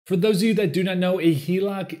For those of you that do not know, a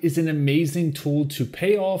HELOC is an amazing tool to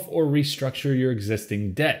pay off or restructure your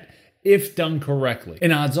existing debt, if done correctly.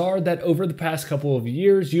 And odds are that over the past couple of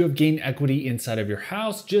years, you have gained equity inside of your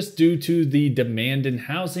house just due to the demand in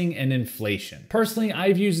housing and inflation. Personally,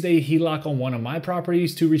 I've used a HELOC on one of my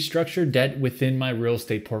properties to restructure debt within my real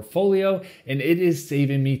estate portfolio, and it is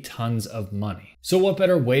saving me tons of money. So what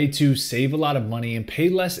better way to save a lot of money and pay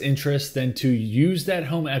less interest than to use that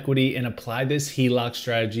home equity and apply this HELOC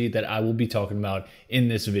strategy that I will be talking about in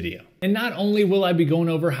this video. And not only will I be going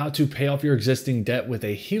over how to pay off your existing debt with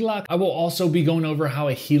a HELOC, I will also be going over how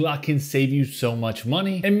a HELOC can save you so much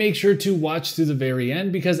money. And make sure to watch to the very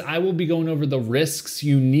end because I will be going over the risks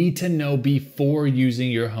you need to know before using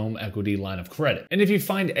your home equity line of credit. And if you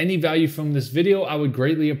find any value from this video, I would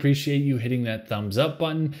greatly appreciate you hitting that thumbs up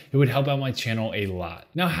button. It would help out my channel a lot.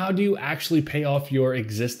 Now, how do you actually pay off your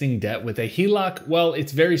existing debt with a HELOC? Well,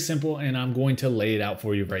 it's very simple and I'm going to lay it out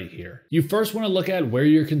for you right here. You first want to look at where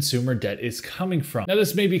your consumer debt is coming from. Now,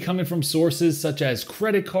 this may be coming from sources such as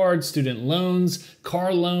credit cards, student loans,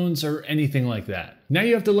 car loans, or anything like that. Now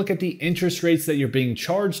you have to look at the interest rates that you're being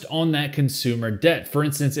charged on that consumer debt. For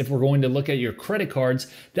instance, if we're going to look at your credit cards,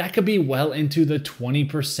 that could be well into the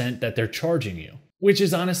 20% that they're charging you, which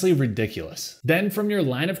is honestly ridiculous. Then from your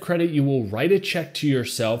line of credit, you will write a check to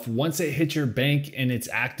yourself. Once it hits your bank and it's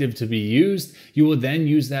active to be used, you will then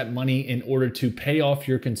use that money in order to pay off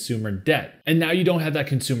your consumer debt. And now you don't have that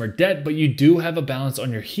consumer debt, but you do have a balance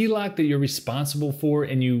on your HELOC that you're responsible for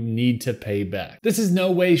and you need to pay back. This is no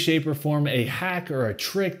way, shape, or form a hack or a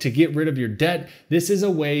trick to get rid of your debt. This is a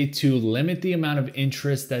way to limit the amount of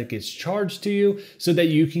interest that gets charged to you so that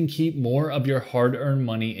you can keep more of your hard-earned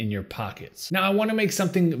money in your pockets. Now, I want to make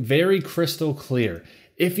something very crystal clear.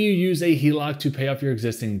 If you use a HELOC to pay off your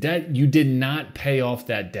existing debt, you did not pay off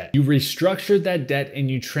that debt. You restructured that debt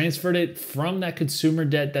and you transferred it from that consumer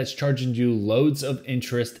debt that's charging you loads of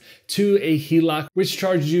interest to a HELOC, which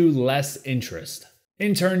charges you less interest.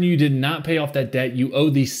 In turn, you did not pay off that debt. You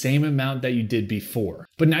owe the same amount that you did before.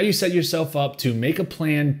 But now you set yourself up to make a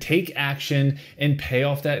plan, take action, and pay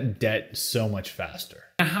off that debt so much faster.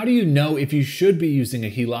 Now, how do you know if you should be using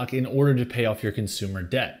a HELOC in order to pay off your consumer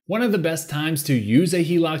debt? One of the best times to use a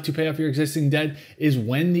HELOC to pay off your existing debt is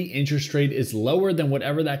when the interest rate is lower than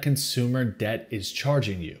whatever that consumer debt is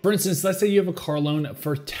charging you. For instance, let's say you have a car loan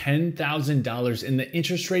for $10,000 and the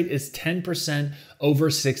interest rate is 10%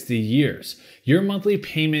 over 60 years. Your monthly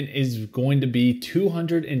payment is going to be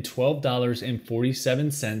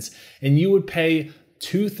 $212.47 and you would pay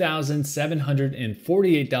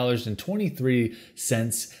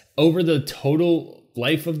 $2,748.23 over the total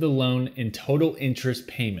life of the loan in total interest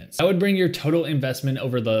payments. That would bring your total investment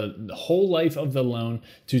over the whole life of the loan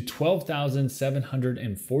to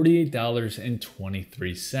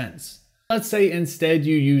 $12,748.23. Let's say instead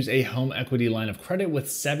you use a home equity line of credit with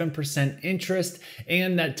 7% interest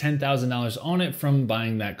and that $10,000 on it from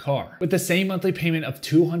buying that car. With the same monthly payment of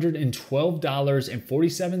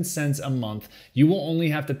 $212.47 a month, you will only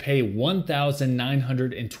have to pay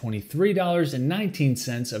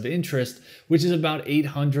 $1,923.19 of interest, which is about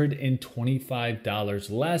 $825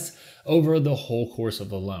 less over the whole course of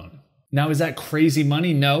the loan. Now, is that crazy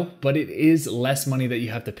money? No, but it is less money that you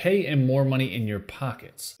have to pay and more money in your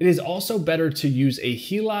pockets. It is also better to use a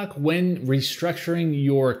HELOC when restructuring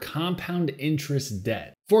your compound interest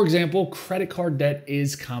debt. For example, credit card debt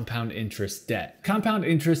is compound interest debt. Compound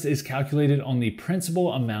interest is calculated on the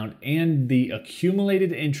principal amount and the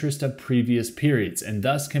accumulated interest of previous periods, and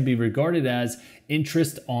thus can be regarded as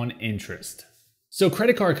interest on interest. So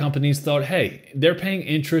credit card companies thought, hey, they're paying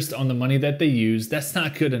interest on the money that they use. That's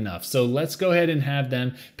not good enough. So let's go ahead and have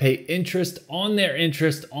them pay interest on their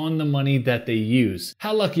interest on the money that they use.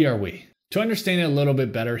 How lucky are we? To understand it a little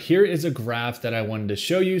bit better, here is a graph that I wanted to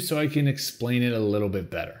show you so I can explain it a little bit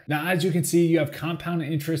better. Now, as you can see, you have compound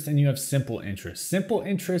interest and you have simple interest. Simple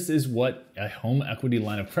interest is what a home equity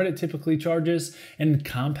line of credit typically charges, and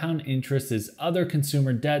compound interest is other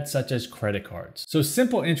consumer debt such as credit cards. So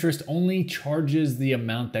simple interest only charges the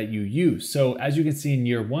amount that you use. So as you can see in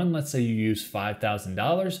year one, let's say you use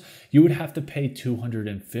 $5,000, you would have to pay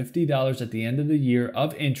 $250 at the end of the year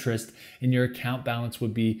of interest, and your account balance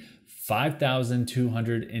would be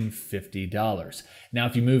 $5,250. Now,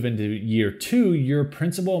 if you move into year two, your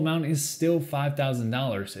principal amount is still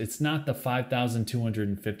 $5,000. It's not the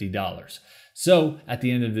 $5,250. So at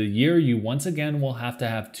the end of the year, you once again will have to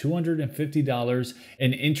have $250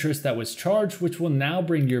 in interest that was charged, which will now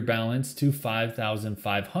bring your balance to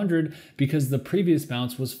 $5,500 because the previous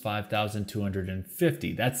balance was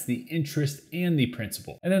 $5,250. That's the interest and the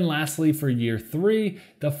principal. And then lastly, for year 3,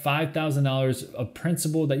 the $5,000 of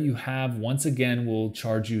principal that you have once again will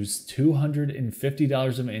charge you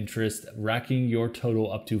 $250 of interest, racking your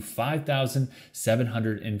total up to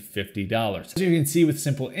 $5,750. As you can see, with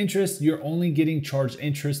simple interest, you're only getting charged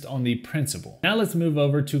interest on the principal. Now let's move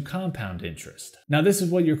over to compound interest. Now this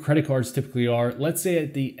is what your credit cards typically are. Let's say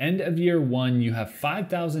at the end of year 1, you have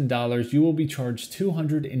 $5,000, you will be charged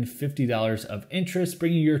 $250 of interest,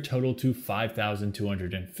 bringing your total to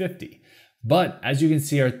 $5,250. But as you can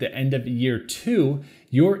see at the end of year 2,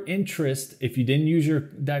 your interest, if you didn't use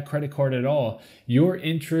that credit card at all, your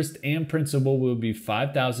interest and principal will be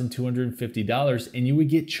 $5,250, and you would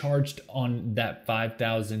get charged on that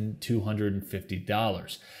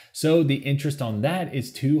 $5,250. So the interest on that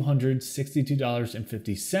is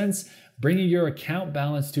 $262.50, bringing your account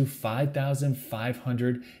balance to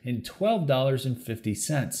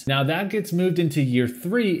 $5,512.50. Now that gets moved into year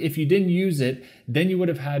 3. If you didn't use it, then you would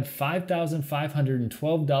have had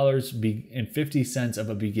 $5,512.50 of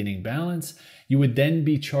a beginning balance. You would then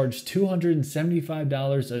be charged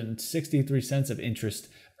 $275.63 of interest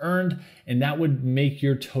earned, and that would make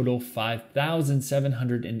your total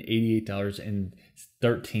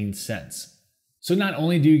 $5,788.13. So not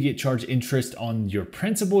only do you get charged interest on your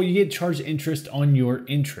principal, you get charged interest on your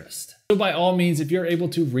interest. So by all means, if you're able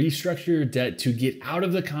to restructure your debt to get out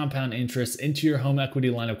of the compound interest into your home equity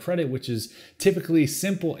line of credit, which is typically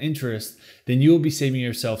simple interest, then you will be saving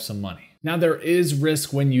yourself some money. Now there is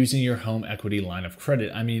risk when using your home equity line of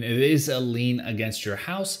credit. I mean, it is a lien against your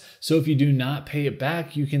house. So if you do not pay it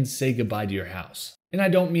back, you can say goodbye to your house. And I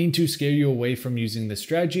don't mean to scare you away from using this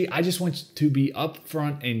strategy. I just want you to be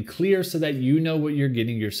upfront and clear so that you know what you're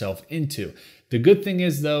getting yourself into. The good thing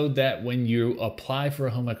is though, that when you apply for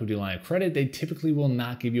a home equity line of credit, they typically will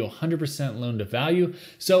not give you 100% loan to value.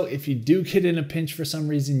 So if you do get in a pinch for some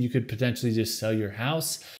reason, you could potentially just sell your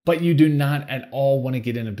house, but you do not at all want to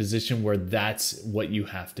get in a position where that's what you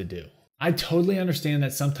have to do. I totally understand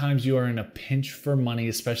that sometimes you are in a pinch for money,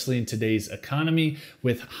 especially in today's economy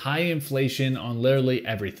with high inflation on literally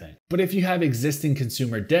everything. But if you have existing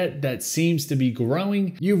consumer debt that seems to be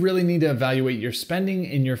growing, you really need to evaluate your spending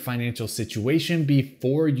and your financial situation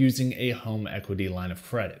before using a home equity line of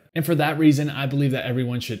credit. And for that reason, I believe that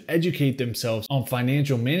everyone should educate themselves on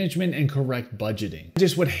financial management and correct budgeting. I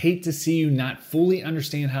just would hate to see you not fully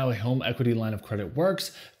understand how a home equity line of credit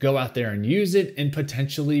works, go out there and use it, and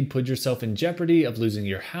potentially put yourself in jeopardy of losing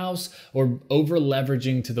your house or over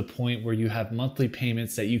leveraging to the point where you have monthly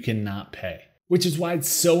payments that you cannot pay. Which is why it's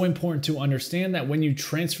so important to understand that when you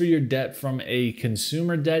transfer your debt from a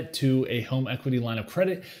consumer debt to a home equity line of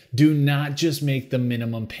credit, do not just make the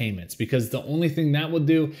minimum payments, because the only thing that will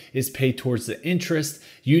do is pay towards the interest.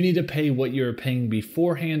 You need to pay what you're paying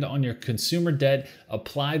beforehand on your consumer debt,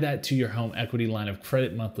 apply that to your home equity line of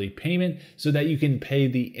credit monthly payment so that you can pay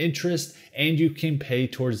the interest and you can pay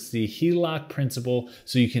towards the HELOC principal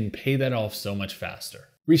so you can pay that off so much faster.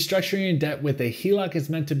 Restructuring your debt with a HELOC is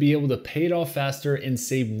meant to be able to pay it off faster and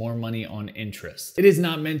save more money on interest. It is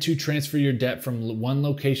not meant to transfer your debt from one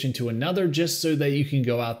location to another just so that you can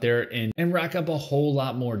go out there and rack up a whole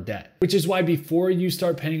lot more debt. Which is why before you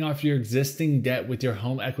start paying off your existing debt with your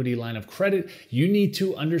home equity line of credit, you need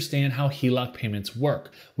to understand how HELOC payments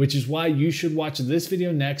work. Which is why you should watch this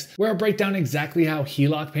video next, where I break down exactly how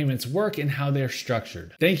HELOC payments work and how they're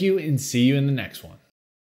structured. Thank you, and see you in the next one.